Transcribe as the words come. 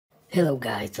Hello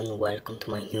guys and welcome to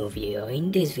my new video.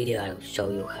 In this video I will show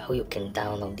you how you can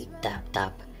download the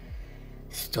TapTap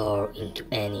Store into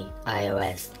any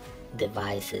iOS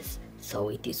devices. So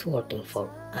it is working for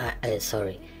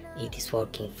it is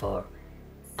working for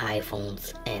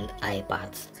iPhones and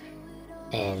iPads,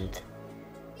 and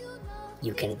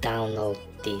you can download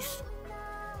this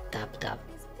TapTap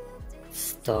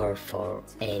Store for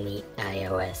any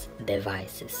iOS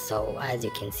devices. So as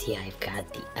you can see, I've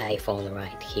got the iPhone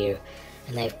right here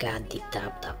and I've got the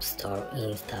TapTap Store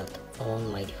installed on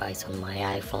my device, on my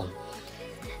iPhone,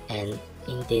 and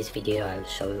in this video I'll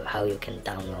show you how you can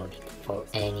download it for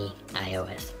any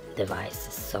iOS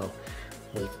devices. So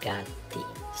we've got the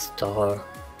store,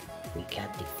 we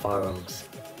got the forums,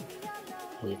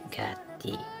 we've got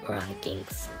the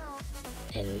rankings,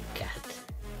 and we've got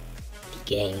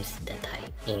games that I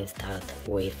installed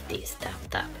with this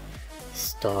TapTap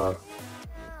Store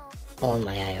on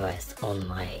my iOS, on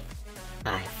my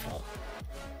iPhone.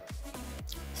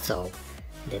 So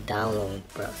the downloading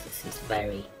process is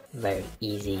very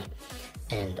easy,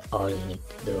 and all you need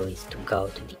to do is to go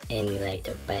to the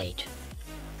emulator page,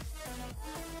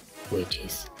 which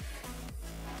is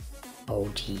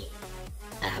ogapps.top,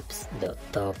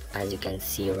 as you can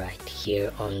see right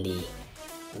here on the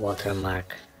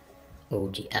watermark.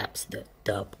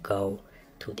 ogapps.top. Go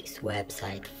to this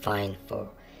website, find for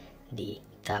the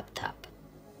TapTap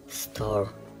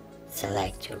Store,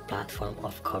 select your platform,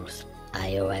 of course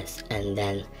iOS, and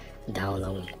then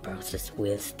downloading process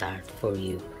will start for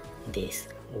you this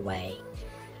way.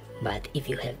 But if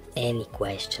you have any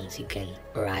questions, you can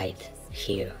write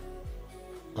here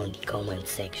on the comment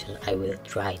section. I will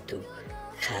try to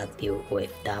help you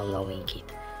with downloading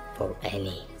it for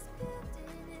any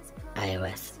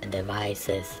iOS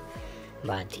devices.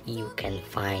 But you can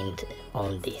find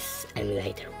on this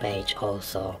emulator page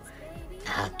also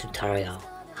a tutorial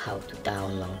how to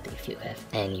download. If you have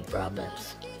any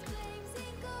problems,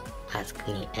 ask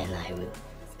me and I will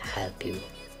help you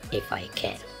if I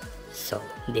can. So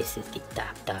this is the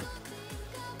TapTap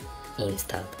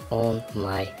installed on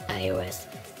my iOS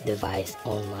device,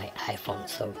 on my iPhone.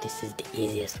 So this is the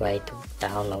easiest way to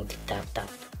download the TapTap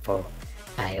for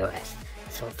iOS.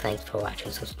 So thanks for watching,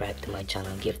 subscribe to my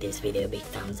channel, give this video a big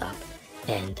thumbs up,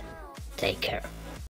 and take care.